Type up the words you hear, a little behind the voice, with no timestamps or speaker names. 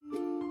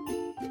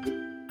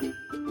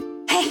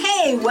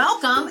Hey,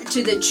 welcome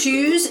to the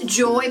Choose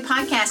Joy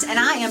podcast. And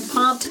I am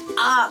pumped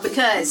up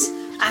because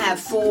I have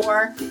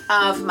 4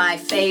 of my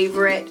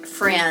favorite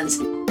friends.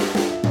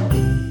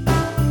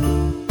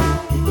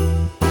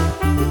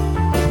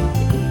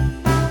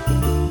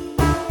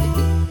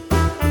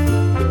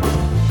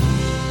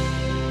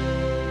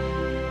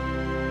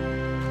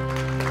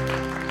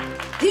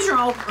 These are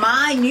all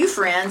my new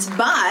friends,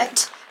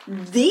 but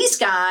these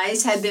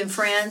guys have been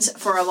friends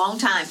for a long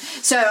time.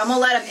 So I'm going to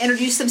let them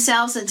introduce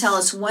themselves and tell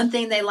us one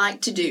thing they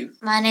like to do.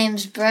 My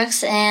name's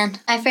Brooks, and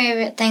my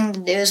favorite thing to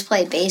do is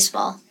play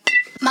baseball.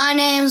 My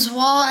name's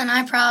Walt, and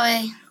I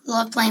probably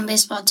love playing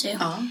baseball too.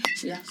 Oh,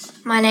 yeah.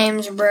 My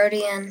name's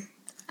Brody, and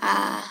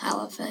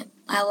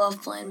I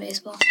love playing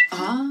baseball.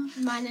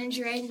 My name's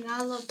Raiden, and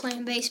I love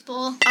playing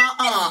baseball.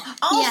 All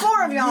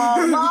 4 of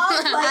y'all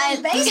love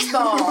playing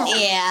baseball.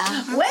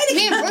 Yeah. Way to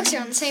Me go. and Brooks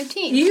are on the same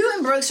team. You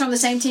and Brooks are on the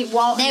same team.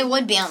 Walt, They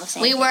would be on the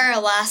same We team. were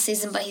last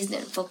season, but he's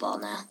doing football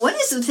now. what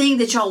is the thing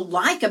that y'all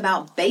like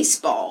about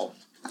baseball?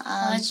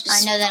 I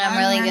know that I'm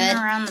really good.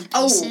 Around the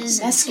Oh, pieces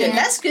that's good.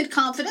 That's good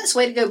confidence.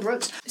 Way to go,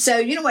 Brooks. So,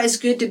 you know what? It's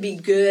good to be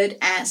good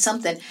at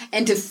something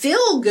and to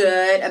feel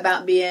good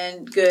about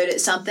being good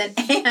at something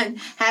and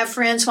have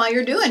friends while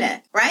you're doing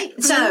it, right?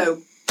 Mm-hmm.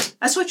 So,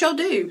 that's what y'all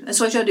do.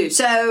 So,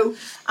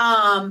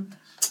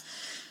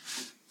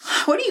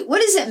 what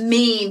does it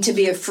mean to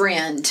be a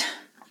friend?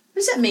 What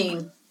does that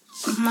mean?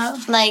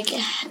 Like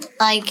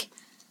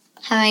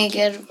having a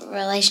good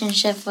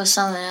relationship with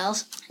someone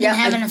else. Yeah,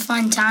 having a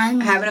fun time.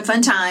 having a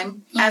fun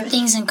time. Having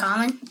things in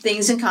common.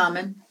 Things in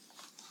common.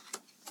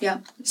 Yeah.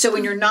 So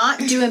when you're not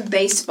doing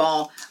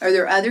baseball, are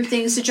there other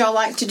things that y'all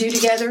like to do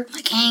together?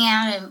 Like hang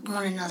out at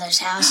one another's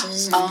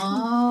houses. And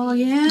Oh, do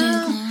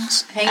yeah.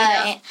 things. Hanging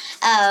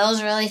out. It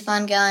was really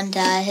fun going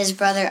to his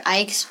brother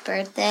Ike's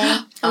birthday.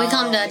 We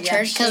come to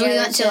church because we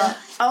went to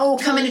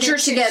Coming to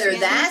church together. together.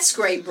 That's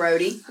great,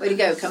 Brody. Way to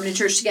go. Coming to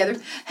church together,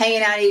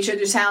 hanging out at each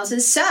other's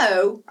houses.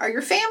 So, are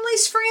your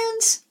families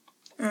friends?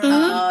 Mm-hmm.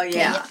 Oh,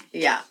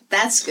 yeah.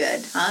 That's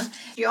good, huh?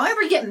 Y'all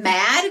ever get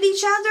mad at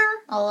each other?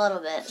 a little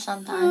bit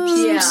sometimes.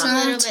 Yeah. A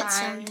little bit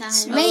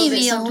sometimes. A little Maybe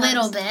bit a sometimes.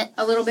 little bit.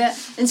 A little bit.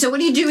 And so,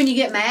 what do you do when you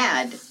get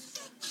mad?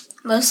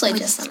 Mostly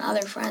just on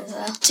other friends,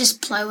 though.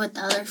 Just play with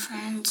the other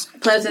friends.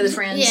 Play with other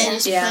friends? Yeah,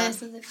 just yeah. play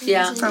with other friends.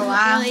 Yeah. and For a not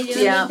while. Really do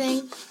Yeah.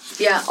 anything.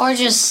 Yeah. Or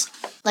just,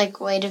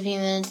 wait a few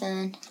minutes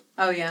and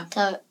Oh, yeah.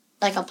 to,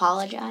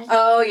 apologize.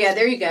 Oh, yeah.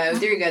 There you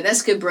go.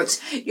 That's good, Brooks.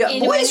 Yeah,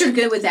 boys are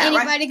good with that,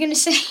 right? Anybody gonna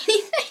say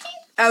anything?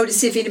 Oh, to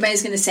see if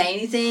anybody's going to say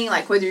anything,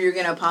 like whether you're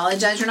going to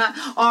apologize or not.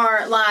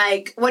 Or,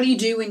 like, what do you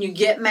do when you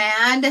get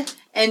mad?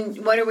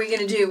 And what are we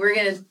going to do? We're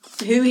going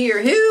to,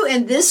 who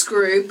in this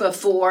group of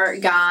 4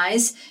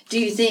 guys do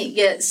you think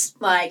gets,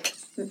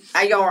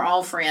 y'all are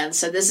all friends,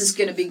 so this is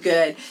going to be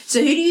good.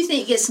 So who do you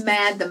think gets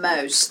mad the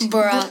most?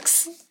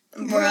 Brooks.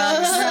 Raiden.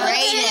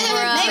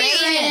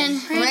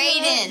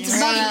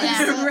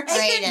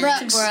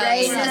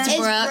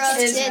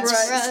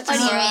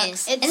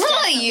 It's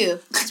not you.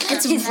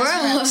 It's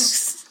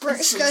Brooks.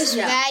 Brooks goes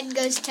Yeah. bad and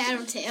goes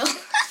tattletale.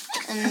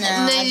 No,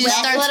 then he just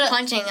starts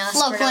punching us.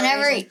 Look,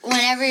 whenever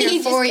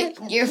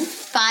your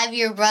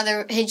 5-year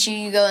brother hits you,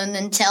 you go and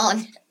then tell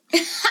him.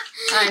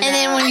 And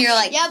then when you're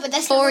like, Yeah, but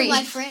that's 4, not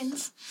my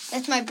friends.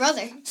 That's my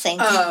brother. same thing.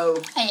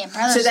 Oh, Hey,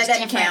 so that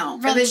doesn't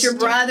count. If it's your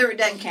brother, it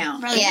doesn't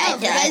count. Yeah,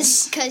 it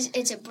does. Because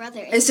it's a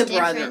brother. It's a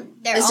different. brother.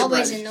 They're It's a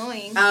always brother.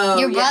 annoying. Oh,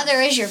 Your yeah.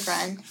 brother is your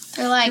friend.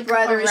 They're like Your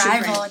brother a is your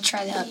rival. friend.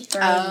 Try to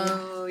throw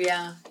Oh,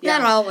 yeah.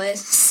 Not always.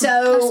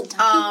 So,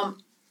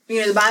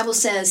 the Bible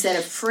says that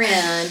a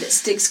friend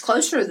sticks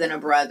closer than a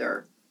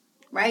brother,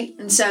 right?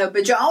 And so,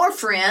 but y'all are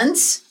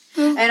friends.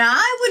 And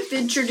I would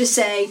venture to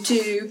say,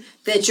 too,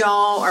 that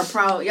y'all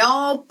probably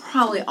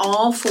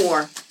all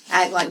 4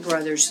 act like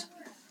brothers,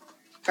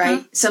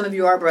 right? Some of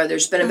you are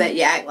brothers, but I bet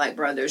you act like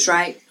brothers,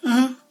 right?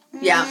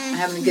 Yeah,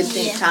 having a good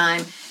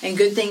time and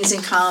good things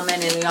in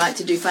common, and we like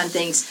to do fun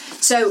things.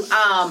 So,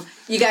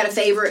 you got a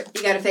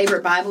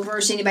favorite Bible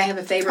verse? Anybody have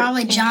a favorite?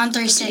 Probably John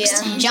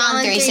 3:16.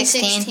 John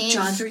 3:16.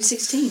 John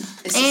 3:16.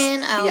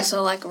 And I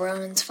also like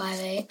Romans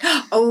 5:8.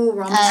 Oh,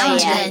 Romans Oh,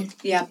 5:8. yeah. Good.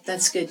 Yeah,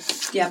 that's good.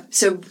 Yeah.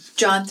 So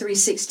John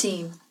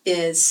 3:16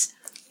 is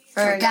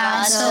For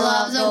God so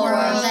loved the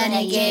world that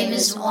he gave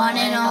his one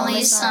and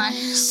only Son,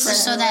 for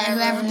so that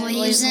whoever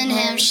believes in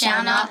him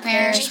shall not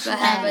perish but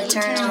have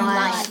eternal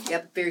life.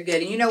 Yep, very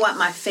good. And you know what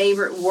my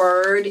favorite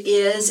word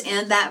is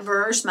in that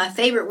verse? My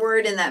favorite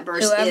word in that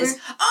verse is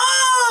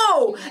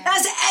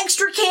that's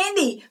extra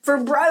candy for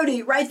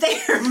Brody right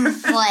there.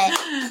 What?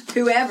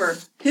 Whoever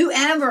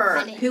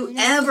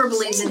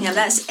believes in him,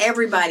 that's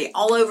everybody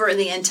all over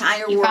the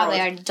entire You world. probably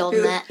already told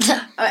him that.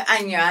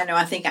 I know.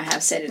 I think I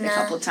have said it a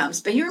couple of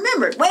times, but you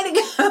remembered. Way to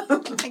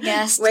go. I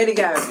guess. Way to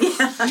go.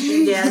 Yeah,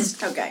 you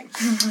guessed. Okay.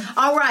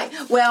 All right.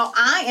 Well,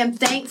 I am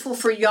thankful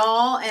for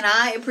y'all, and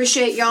I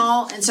appreciate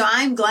y'all, and so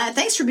I'm glad.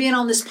 Thanks for being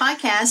on this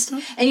podcast.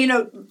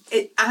 And,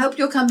 I hope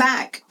you'll come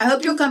back. I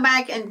hope you'll come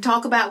back and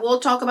we'll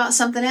talk about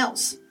something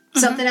else.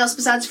 Something else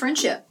besides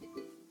friendship.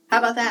 How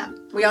about that?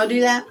 We all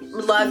do that? We'd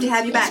love to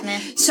have you back. Ma'am.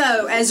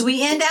 So, as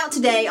we end out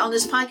today on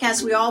this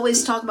podcast, we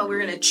always talk about we're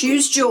going to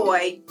choose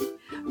joy.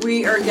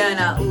 We are going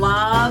to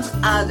love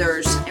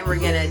others, and we're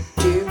going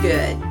to do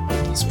good.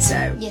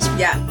 So, Yes, ma'am.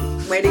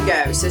 yeah, way to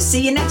go. So,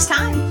 see you next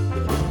time.